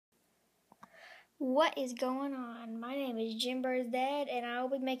What is going on? My name is Jim Bird's dad, and I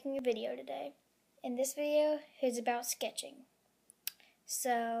will be making a video today. And this video is about sketching.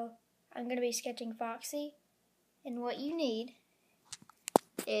 So, I'm going to be sketching Foxy, and what you need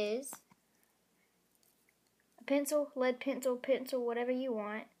is a pencil, lead pencil, whatever you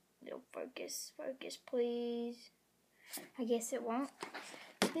want. It'll focus, please. I guess it won't.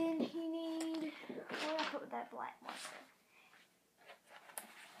 Then you need, where did I put that black marker?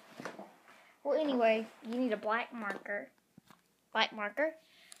 Well, anyway, you need a black marker,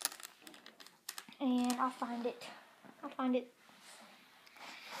 and I'll find it.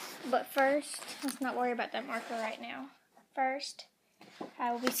 But first, let's not worry about that marker right now. First,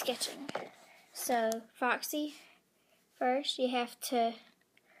 I will be sketching. So, Foxy, first you have to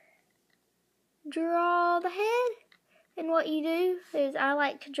draw the head. And what you do is, I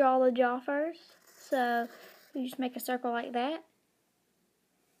like to draw the jaw first. So, you just make a circle like that.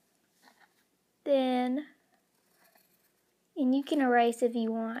 Then, and you can erase if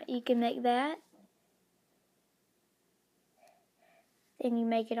you want. You can make that. Then you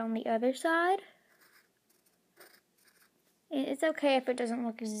make it on the other side. And it's okay if it doesn't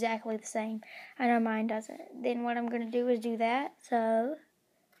look exactly the same. I know mine doesn't. Then what I'm going to do is do that. So,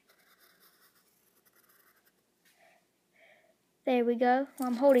 there we go. Well,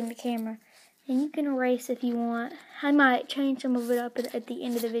 I'm holding the camera. And you can erase if you want. I might change some of it up at the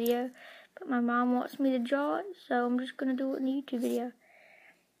end of the video. But my mom wants me to draw it, so I'm just going to do it in the YouTube video.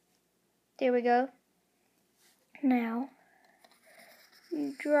 There we go. Now,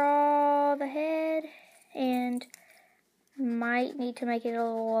 you draw the head, and might need to make it a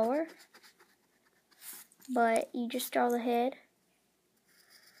little lower. But you just draw the head.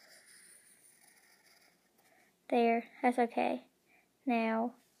 There, that's okay.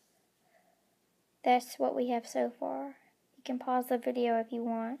 Now, that's what we have so far. You can pause the video if you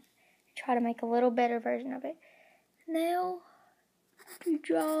want. Try to make a little better version of it. Now, you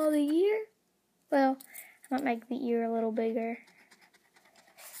draw the ear. Well, I might make the ear a little bigger.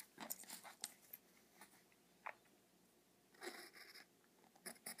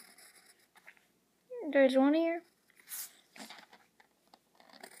 There's one ear.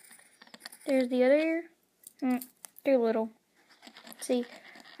 There's the other ear. Too little. See,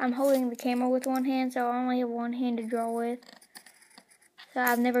 I'm holding the camera with one hand, so I only have one hand to draw with. So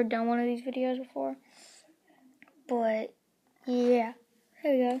I've never done one of these videos before. But, yeah.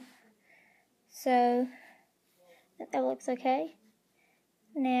 Here we go. So, that looks okay.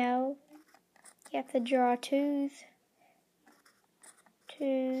 Now, you have to draw a tooth.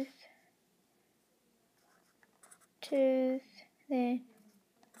 Then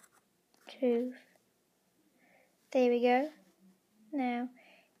tooth. There we go. Now,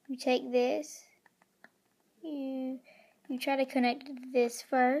 you take this. You try to connect this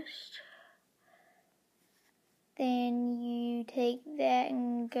first. Then you take that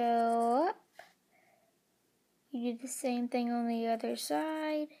and go up. You do the same thing on the other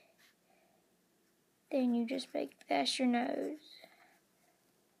side. Then you just make that's your nose.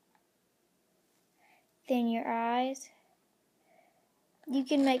 Then your eyes. You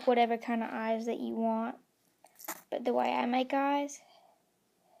can make whatever kind of eyes that you want. But the way I make eyes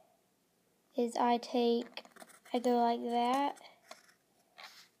is I go like that.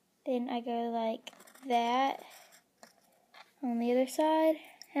 Then I go like that on the other side.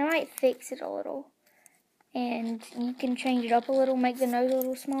 And I might fix it a little. And you can change it up a little, make the nose a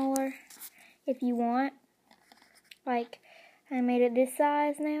little smaller if you want. Like, I made it this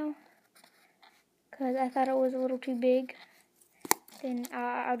size now because I thought it was a little too big. Then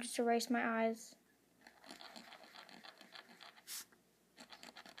I'll just erase my eyes.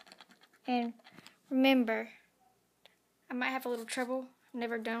 And remember, I might have a little trouble. I've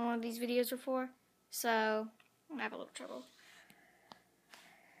never done one of these videos before, so I'm gonna have a little trouble.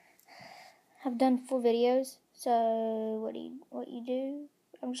 I've done full videos, so what you do?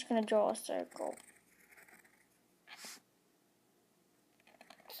 I'm just gonna draw a circle.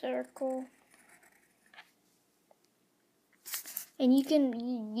 And you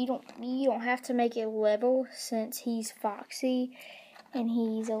don't have to make it level since he's Foxy and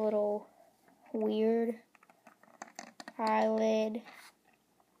he's a little weird. Eyelid.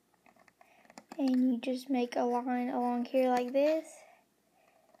 And you just make a line along here like this.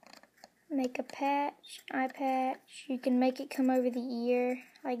 Make a patch, eye patch. You can make it come over the ear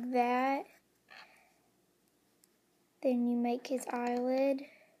like that. Then you make his eyelid.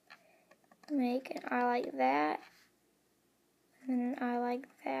 Make an eye like that. And an eye like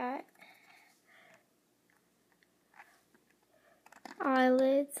that.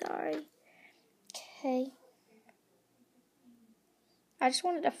 Eyelid, sorry. Okay. I just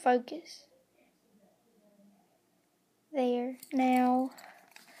wanted to focus. There. Now,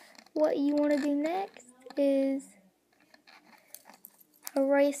 what you want to do next is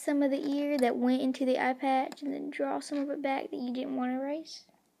erase some of the ear that went into the eye patch and then draw some of it back that you didn't want to erase.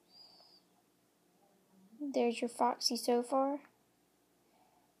 There's your Foxy so far.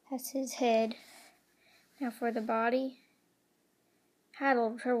 That's his head. Now for the body. I had a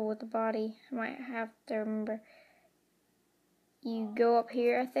little trouble with the body. I might have to remember. You go up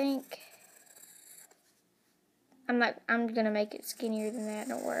here, I think. I'm gonna make it skinnier than that,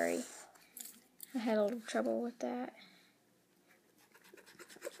 don't worry. I had a little trouble with that.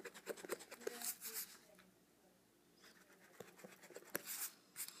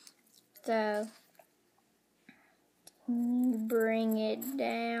 So, you bring it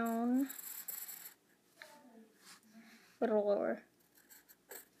down a little lower.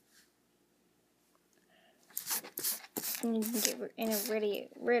 And you can get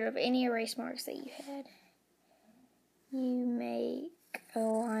rid of any erase marks that you had. You make a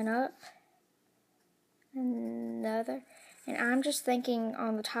line up, another, and I'm just thinking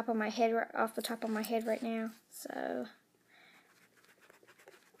on the top of my head, off the top of my head right now, so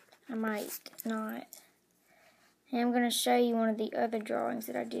I might not. And I'm going to show you one of the other drawings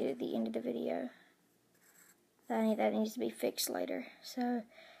that I did at the end of the video. That needs to be fixed later. So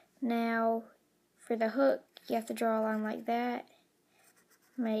now for the hook, you have to draw a line like that.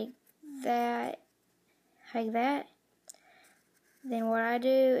 Make that like that. Then what I do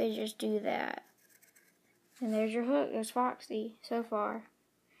is just do that. And there's your hook. There's Foxy so far.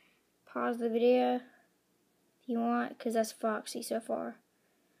 Pause the video if you want, because that's Foxy so far.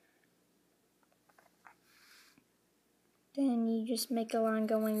 Then you just make a line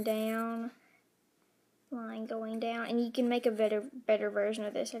going down, and you can make a better version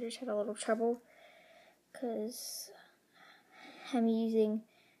of this. I just had a little trouble because I'm using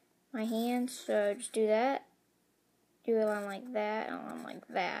my hands, so just do that. Do a line like that, and a line like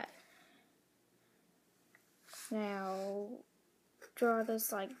that. Now, draw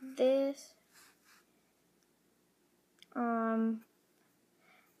this like this. You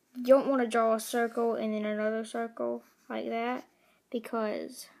don't want to draw a circle and then another circle like that,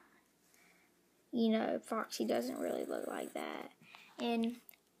 because, you know, Foxy doesn't really look like that. And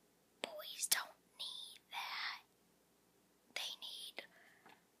boys don't need that. They need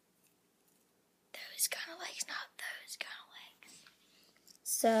those kind of legs, not those kind of legs.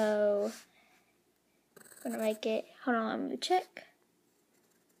 So, I'm gonna make it, hold on, let me check.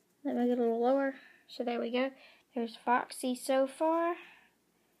 Let me make it a little lower. So there we go. There's Foxy so far.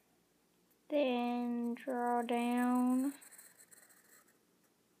 Then draw down,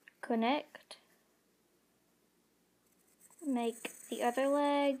 connect, make the other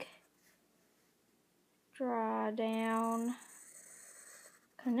leg, draw down,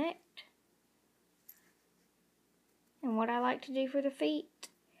 connect. And what I like to do for the feet,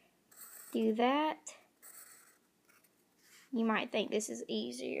 do that. You might think this is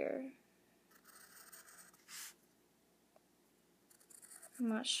easier. I'm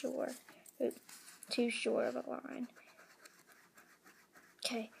not sure. Too short of a line.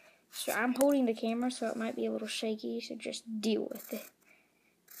 Okay, so I'm holding the camera, so it might be a little shaky, so just deal with it.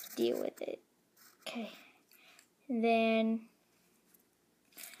 Deal with it. Okay. And then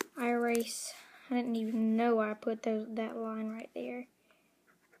I erase. I didn't even know I put that line right there.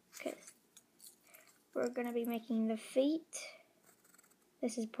 Because we're going to be making the feet.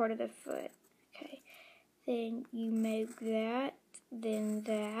 This is part of the foot. Okay. Then you make that. Then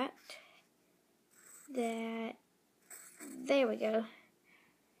that. That. There we go.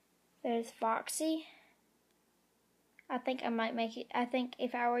 There's Foxy. I think I might make it. I think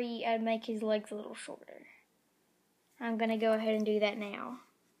if I were you, I'd make his legs a little shorter. I'm going to go ahead and do that now.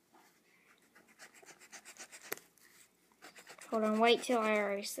 Hold on, wait till I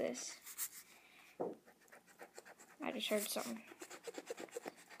erase this. I just heard something. Maybe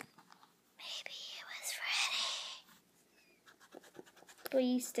it was ready.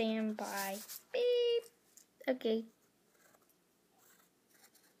 Please stand by. Beep. Okay.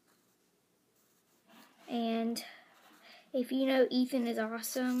 And if you know Ethan is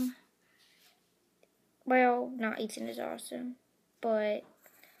awesome, well, not Ethan is awesome, but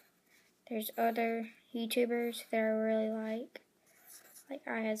there's other YouTubers that I really like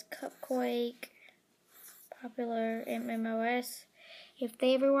Aya's Cupquake, Popular MMOS. If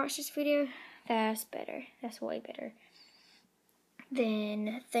they ever watch this video, that's better. That's way better.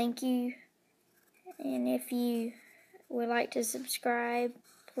 Then thank you. And if you would like to subscribe,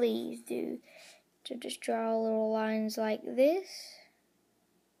 please do. So just draw little lines like this.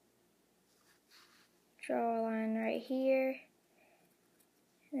 Draw a line right here.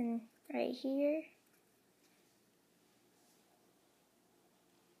 And right here.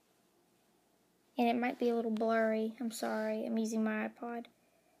 And it might be a little blurry. I'm sorry. I'm using my iPod.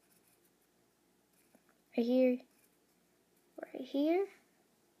 Right here. Right here.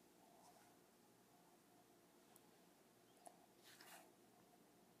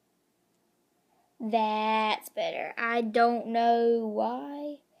 That's better. I don't know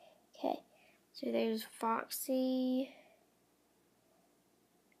why. Okay. So there's Foxy.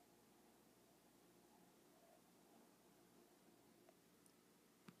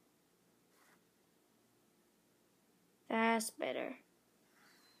 That's better.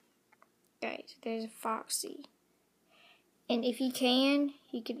 Okay, so there's a Foxy. And if you can,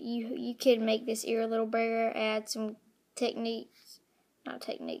 you could make this ear a little bigger, add some techniques, not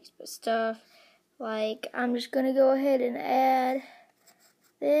techniques, but stuff. Like, I'm just gonna go ahead and add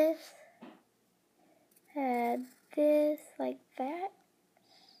this like that.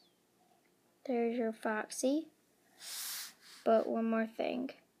 There's your Foxy. But one more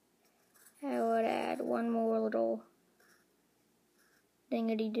thing. I would add one more little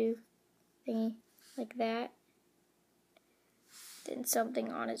dingity-doo thingy like that. Then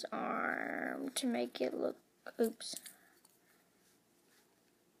something on his arm to make it look,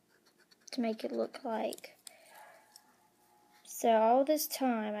 to make it look like. So all this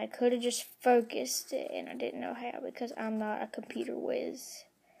time I could have just focused it and I didn't know how because I'm not a computer whiz.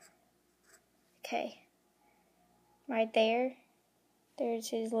 Okay. Right there. There's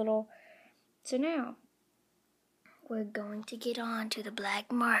his little. So now we're going to get on to the black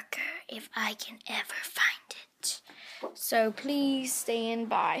marker if I can ever find it. So please stand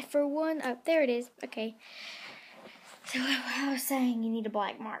by for one. Oh, there it is. Okay. So I was saying you need a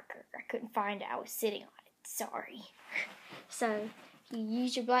black marker. I couldn't find it. I was sitting on it. Sorry. So you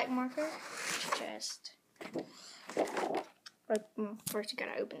use your black marker. Just first you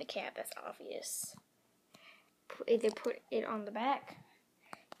gotta open the cap. That's obvious. Either put it on the back.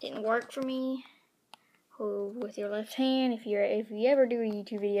 Didn't work for me. With your left hand, if you ever do a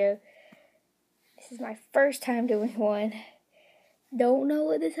YouTube video, this is my first time doing one. Don't know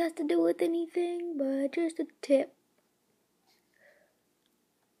what this has to do with anything, but just a tip.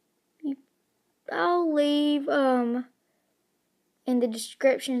 I'll leave in the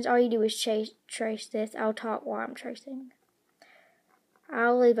descriptions. All you do is trace this. I'll talk while I'm tracing.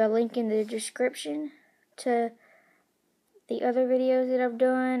 I'll leave a link in the description to the other videos that I've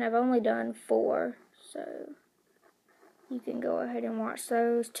done. I've only done 4. So you can go ahead and watch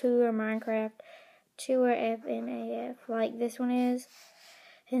those. 2 are Minecraft, 2 are FNAF, like this one is.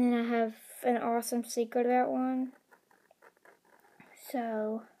 And then I have an awesome secret about one.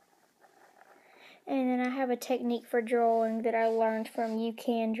 So, and then I have a technique for drawing that I learned from You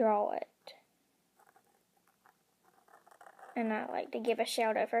Can Draw It. And I like to give a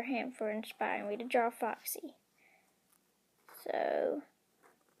shout out for him for inspiring me to draw Foxy. So,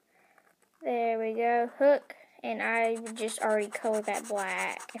 there we go, hook. And I just already colored that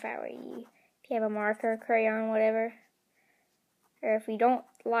black if I were you. If you have a marker, crayon, whatever. Or if you don't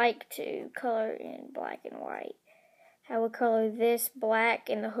like to color in black and white, I would color this black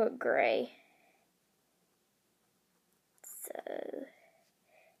and the hook gray. So,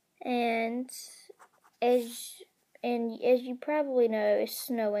 and as you probably know, it's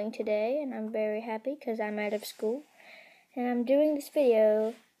snowing today, and I'm very happy because I'm out of school. And I'm doing this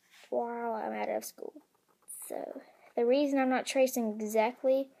video while I'm out of school. So, the reason I'm not tracing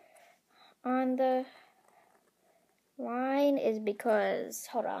exactly on the line is because,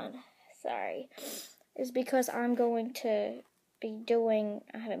 is because I'm going to be doing,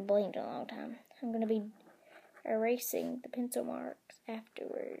 I haven't blinked in a long time, I'm going to be erasing the pencil marks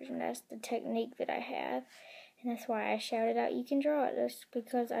afterwards, and that's the technique that I have, and that's why I shouted out You Can Draw It, just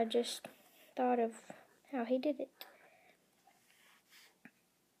because I just thought of how he did it.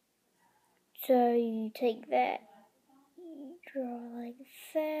 So you take that, you draw like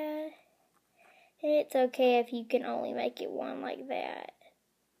that, and it's okay if you can only make it one like that.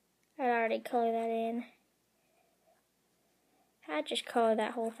 I already colored that in. I just color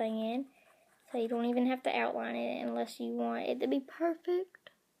that whole thing in, so you don't even have to outline it unless you want it to be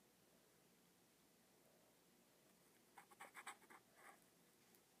perfect.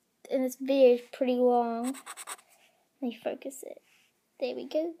 And this video is pretty long. Let me focus it. There we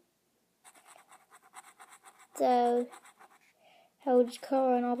go. So, I will just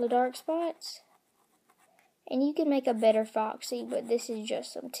color in all the dark spots. And you can make a better Foxy, but this is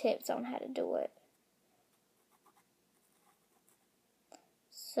just some tips on how to do it.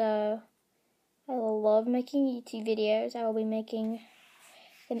 So, I love making YouTube videos. I will be making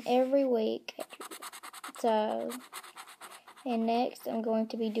them every week. So, and next I'm going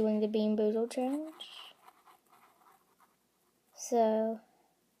to be doing the Bean Boozle challenge. So,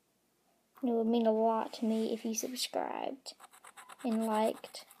 And it would mean a lot to me if you subscribed and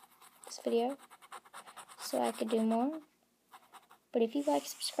liked this video so I could do more. But if you like,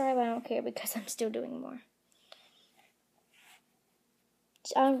 subscribe, I don't care because I'm still doing more.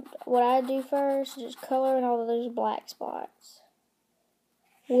 So what I do first is just color in all of those black spots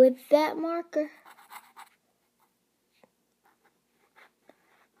with that marker.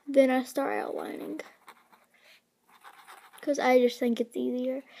 Then I start outlining because I just think it's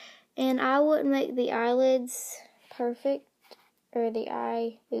easier. And I wouldn't make the eyelids perfect, or the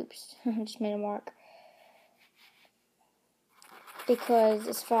eye, oops, I just made a mark. Because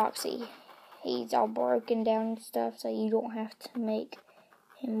it's Foxy. He's all broken down and stuff, so you don't have to make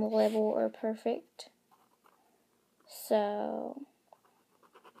him level or perfect. So,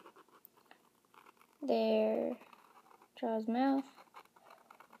 there, draw his mouth.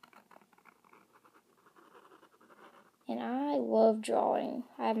 And I love drawing.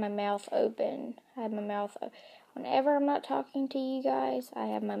 I have my mouth open. Whenever I'm not talking to you guys, I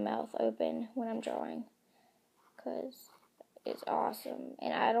have my mouth open when I'm drawing. Because it's awesome.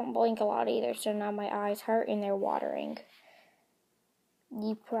 And I don't blink a lot either, so now my eyes hurt and they're watering.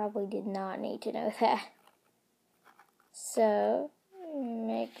 You probably did not need to know that. So,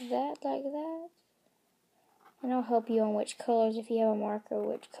 make that like that. And I'll help you on which colors, if you have a marker,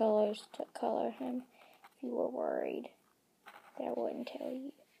 which colors to color him. If you were worried that I wouldn't tell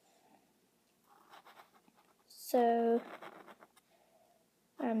you. So,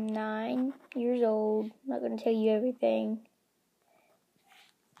 I'm 9 years old. I'm not going to tell you everything.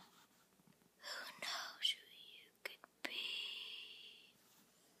 Who knows who you could be?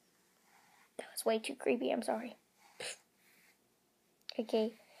 That was way too creepy, I'm sorry.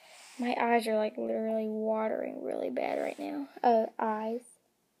 Okay, my eyes are like literally watering really bad right now. Eyes.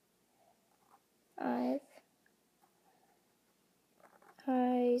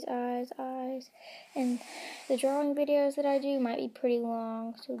 And the drawing videos that I do might be pretty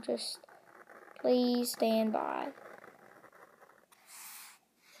long, so just please stand by.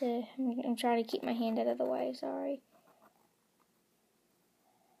 So I'm trying to keep my hand out of the way, sorry.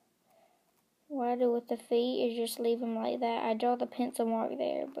 What I do with the feet is just leave them like that. I draw the pencil mark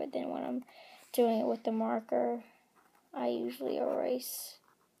there, but then when I'm doing it with the marker, I usually erase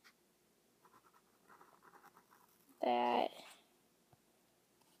that.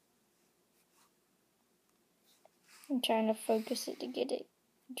 I'm trying to focus it to get it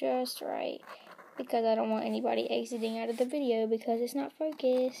just right, because I don't want anybody exiting out of the video because it's not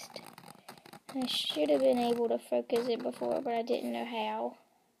focused. I should have been able to focus it before, but I didn't know how.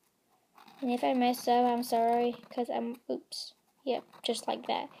 And if I mess up, I'm sorry, because oops, yep, just like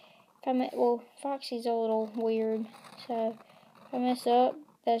that. Well, Foxy's a little weird, so if I mess up,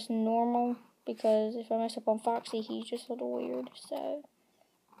 that's normal, because if I mess up on Foxy, he's just a little weird, so.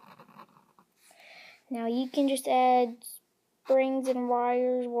 Now you can just add springs and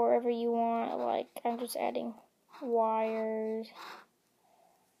wires wherever you want. Like, I'm just adding wires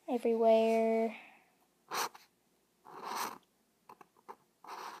everywhere.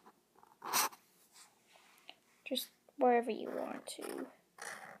 Just wherever you want to.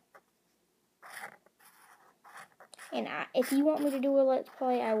 And if you want me to do a let's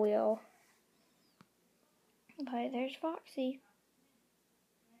play, I will. But there's Foxy.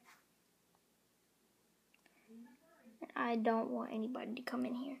 I don't want anybody to come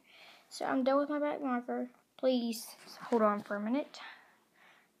in here. So I'm done with my back marker. Please hold on for a minute.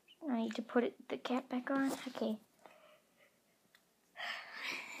 I need to put the cap back on. Okay.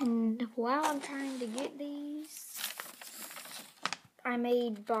 And while I'm trying to get these, I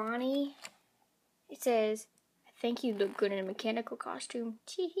made Bonnie. It says, I think you look good in a mechanical costume.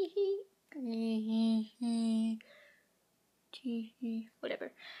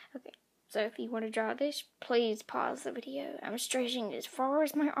 Whatever. Okay. So if you want to draw this, please pause the video. I'm stretching as far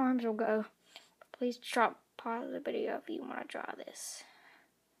as my arms will go. Please pause the video if you want to draw this.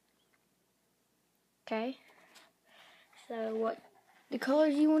 Okay? So what the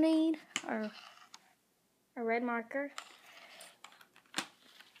colors you will need are a red marker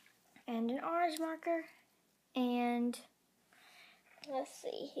and an orange marker, and let's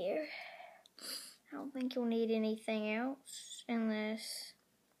see here. I don't think you'll need anything else unless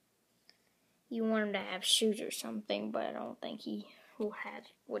you want him to have shoes or something, but I don't think he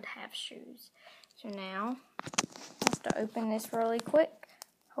would have shoes. So now, I have to open this really quick.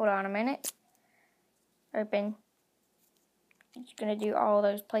 Hold on a minute. Open. I'm just gonna do all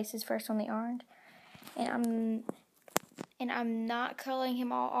those places first on the orange, and I'm not coloring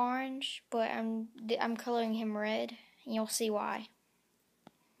him all orange, but I'm coloring him red, and you'll see why.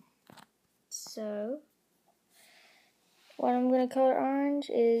 So, what I'm gonna color orange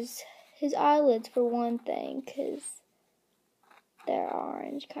is his eyelids for one thing, because they're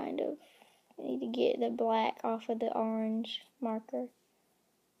orange, kind of. I need to get the black off of the orange marker.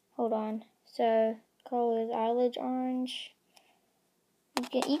 Hold on. So, color his eyelids orange.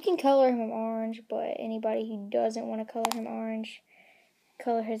 You can color him orange, but anybody who doesn't want to color him orange,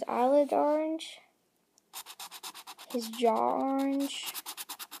 color his eyelids orange, his jaw orange,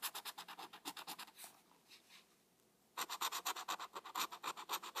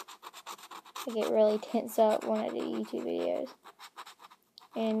 I get really tense up when I do YouTube videos.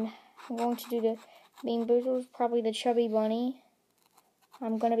 And I'm going to do the Bean Boozles, probably the Chubby Bunny.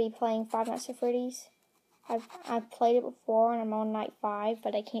 I'm going to be playing Five Nights at Freddy's. I've played it before and I'm on night 5,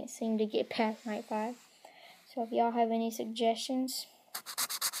 but I can't seem to get past night 5. So if y'all have any suggestions,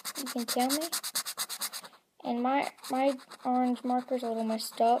 you can tell me. And my orange marker's a little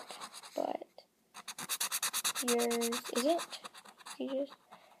messed up, but yours isn't. You just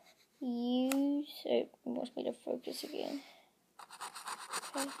use it wants me to focus again.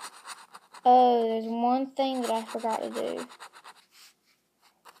 Okay. Oh, there's one thing that I forgot to do.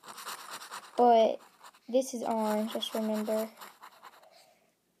 But this is orange, just remember.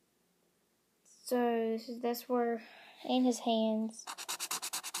 So that's where, and his hands.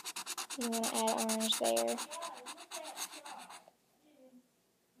 You want to add orange there.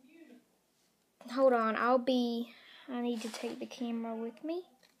 Hold on, I need to take the camera with me.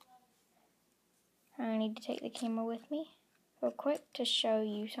 Real quick to show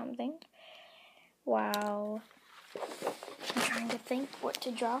you something. Wow. I'm trying to think what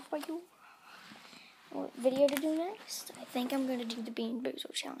to draw for you. What video to do next? I think I'm going to do the Bean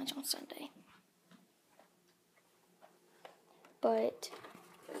Boozle challenge on Sunday. But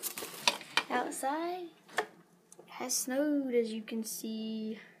outside, it has snowed, as you can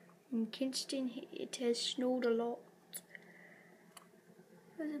see. In Kinston, it has snowed a lot.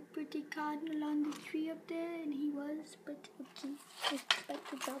 There's a pretty cardinal on the tree up there, and he was, but okay, it's back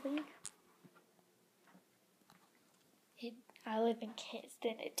to jobbing. I live in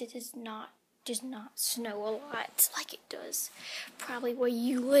Kinston. It does not snow a lot like it does probably where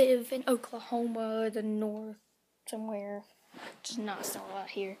you live in Oklahoma or the north somewhere. It does not snow a lot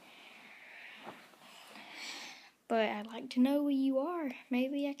here. But I'd like to know where you are.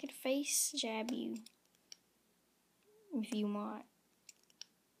 Maybe I could face jab you if you want.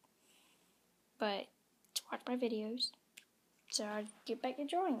 But to watch my videos. So I'll get back to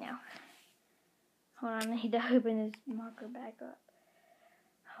drawing now. Hold on, I need to open this marker back up.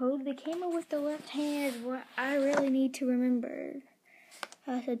 Hold the camera with the left hand is what I really need to remember.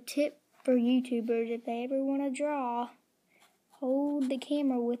 That's a tip for YouTubers if they ever want to draw. Hold the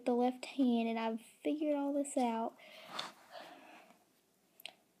camera with the left hand, and I've figured all this out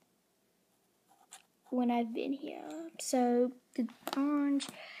when I've been here. So the orange,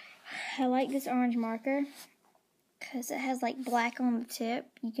 I like this orange marker because it has like black on the tip.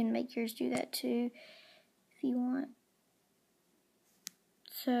 You can make yours do that too if you want.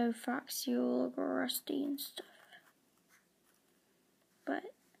 So foxy will look rusty and stuff. But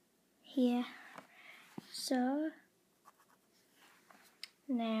yeah, so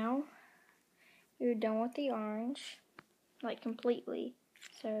now you're done with the orange, like completely.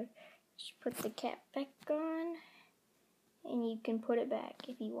 So just put the cap back on, and you can put it back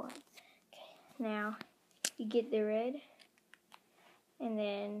if you want. Okay, now you get the red, and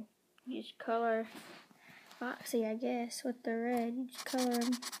then you just color Foxy, I guess, with the red. You just color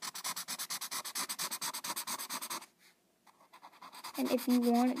them. And if you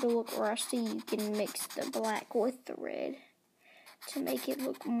want it to look rusty, you can mix the black with the red to make it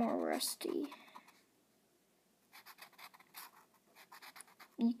look more rusty.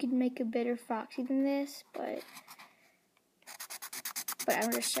 You could make a better Foxy than this, but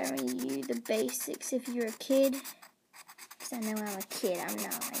I'm just showing you the basics if you're a kid. Because I know I'm a kid, I'm 9.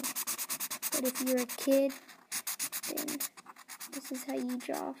 But if you're a kid, then this is how you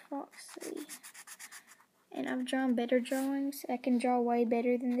draw Foxy. And I've drawn better drawings. I can draw way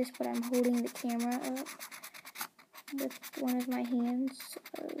better than this, but I'm holding the camera up with one of my hands.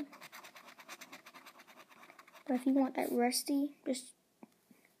 So. But if you want that rusty, just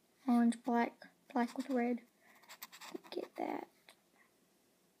orange, black with red. Get that.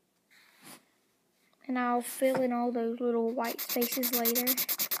 And I'll fill in all those little white spaces later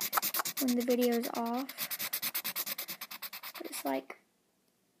when the video is off. It's like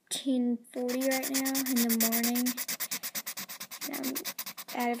 10:40 right now in the morning. And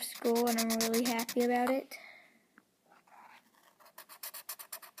I'm out of school and I'm really happy about it.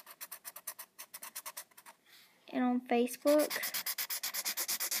 And on Facebook,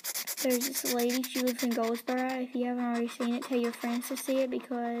 there's this lady, she lives in Goldsboro. If you haven't already seen it, tell your friends to see it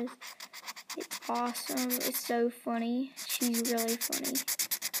because awesome. It's so funny. She's really funny.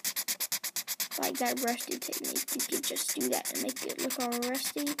 Like that rusty technique, you could just do that and make it look all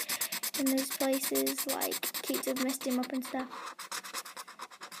rusty in those places, like kids have messed him up and stuff.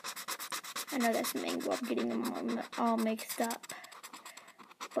 I know that's an angle of getting them all mixed up,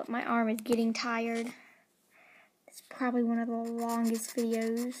 but my arm is getting tired. It's probably one of the longest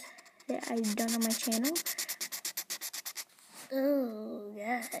videos that I've done on my channel. Oh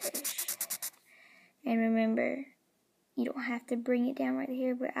gosh. And remember, you don't have to bring it down right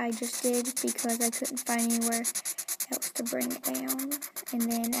here, but I just did because I couldn't find anywhere else to bring it down. And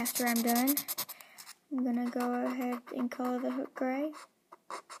then after I'm done, I'm gonna go ahead and color the hook gray.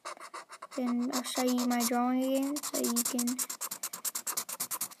 Then I'll show you my drawing again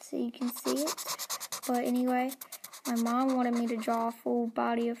so you can see it. But anyway, my mom wanted me to draw a full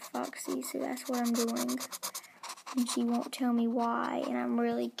body of Foxy, so that's what I'm doing. And she won't tell me why, and I'm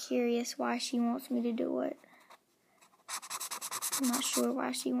really curious why she wants me to do it. I'm not sure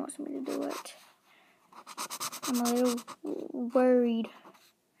why she wants me to do it. I'm a little worried.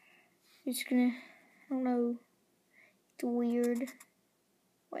 It's gonna, I don't know, it's weird.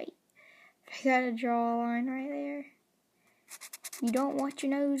 Wait, I gotta draw a line right there. You don't want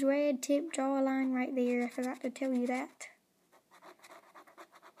your nose red, Tip, draw a line right there. I forgot to tell you that.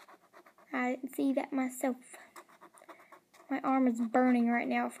 I didn't see that myself. My arm is burning right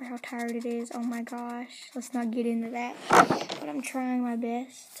now for how tired it is. Oh my gosh, let's not get into that. But I'm trying my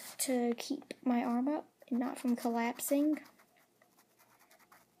best to keep my arm up and not from collapsing.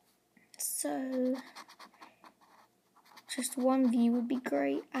 So, just one view would be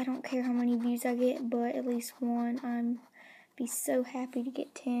great. I don't care how many views I get, but at least one. I'm be so happy to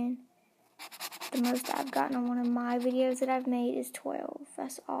get 10. The most I've gotten on one of my videos that I've made is 12.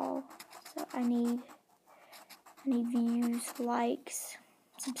 That's all. So I need views, likes,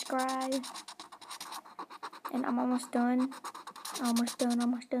 subscribe, and I'm almost done. Almost done.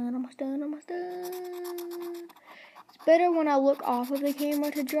 It's better when I look off of the camera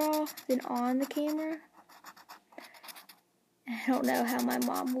to draw than on the camera. I don't know how my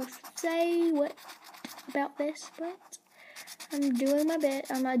mom will say what about this, but I'm doing my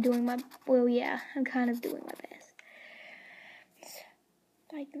best. I'm not doing my, well, yeah, I'm kind of doing my best.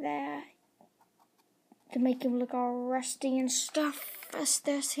 Like that. To make him look all rusty and stuff.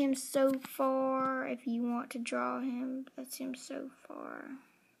 That's him so far. If you want to draw him, that's him so far.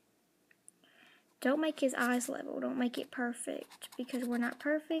 Don't make his eyes level. Don't make it perfect. Because we're not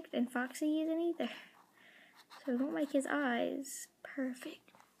perfect, and Foxy isn't either. So don't make his eyes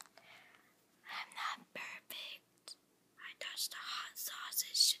perfect. I'm not perfect. I touched a hot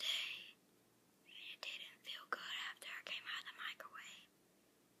sausage today. And it didn't feel good after I came out of the microwave.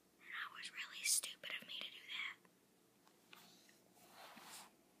 And I was really stupid of me to do that.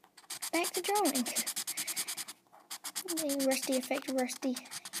 Back to drawing. The rusty effect, rusty.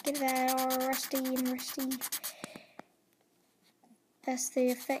 Get that all rusty and rusty. That's the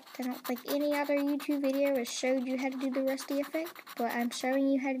effect. I don't think any other YouTube video has showed you how to do the rusty effect, but I'm showing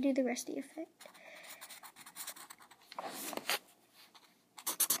you how to do the rusty effect.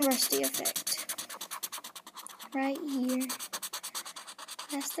 Rusty effect. Right here.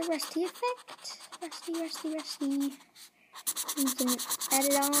 That's the rusty effect. Rusty. You can add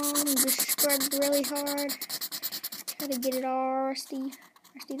it on, you just scrub really hard. Try to get it all rustied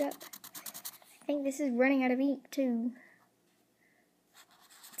up. I think this is running out of ink too.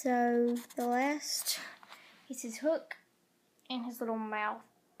 So the last is his hook and his little mouth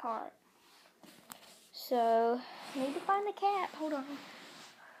part. So I need to find the cap. Hold on.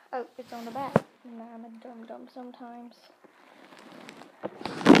 Oh, it's on the back. No, I'm a dum sometimes.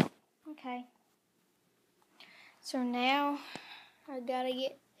 Okay. So now I gotta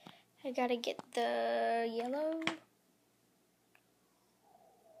get the yellow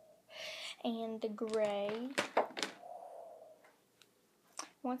and the gray.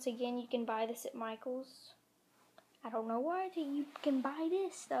 Once again, you can buy this at Michael's. I don't know why you can buy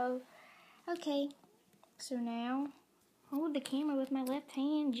this though. Okay, so now hold the camera with my left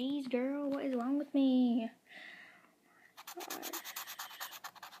hand. Jeez, girl, what is wrong with me?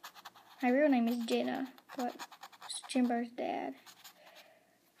 My real name is Jenna, but it's Jimbo's dad.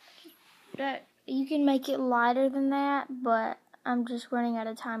 That you can make it lighter than that, but I'm just running out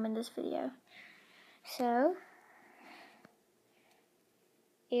of time in this video. So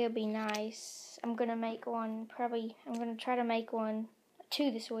it'll be nice. I'm gonna make one. I'm gonna try to make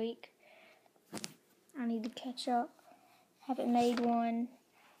two this week. I need to catch up. Haven't made one.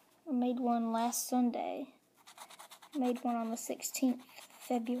 I made one last Sunday. I made one on the 16th of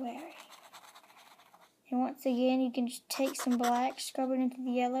February. And once again, you can just take some black, scrub it into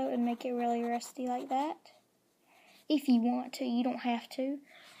the yellow, and make it really rusty like that. If you want to, you don't have to.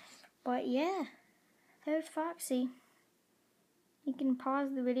 But yeah, there's Foxy. You can pause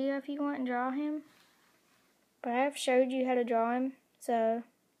the video if you want and draw him. But I've showed you how to draw him, so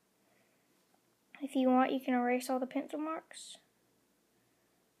if you want, you can erase all the pencil marks.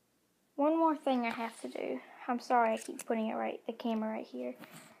 One more thing I have to do. I'm sorry I keep putting it the camera right here.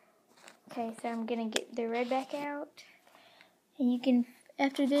 Okay, so I'm gonna get the red back out. And you can,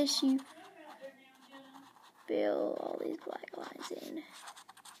 after this, you fill all these black lines in.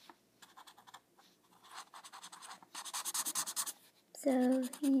 So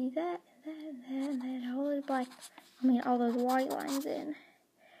you that, all those all those white lines in.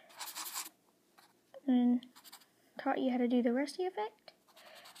 And taught you how to do the rusty effect.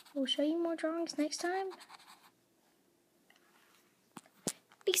 We'll show you more drawings next time.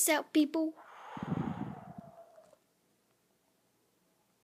 Peace out, people.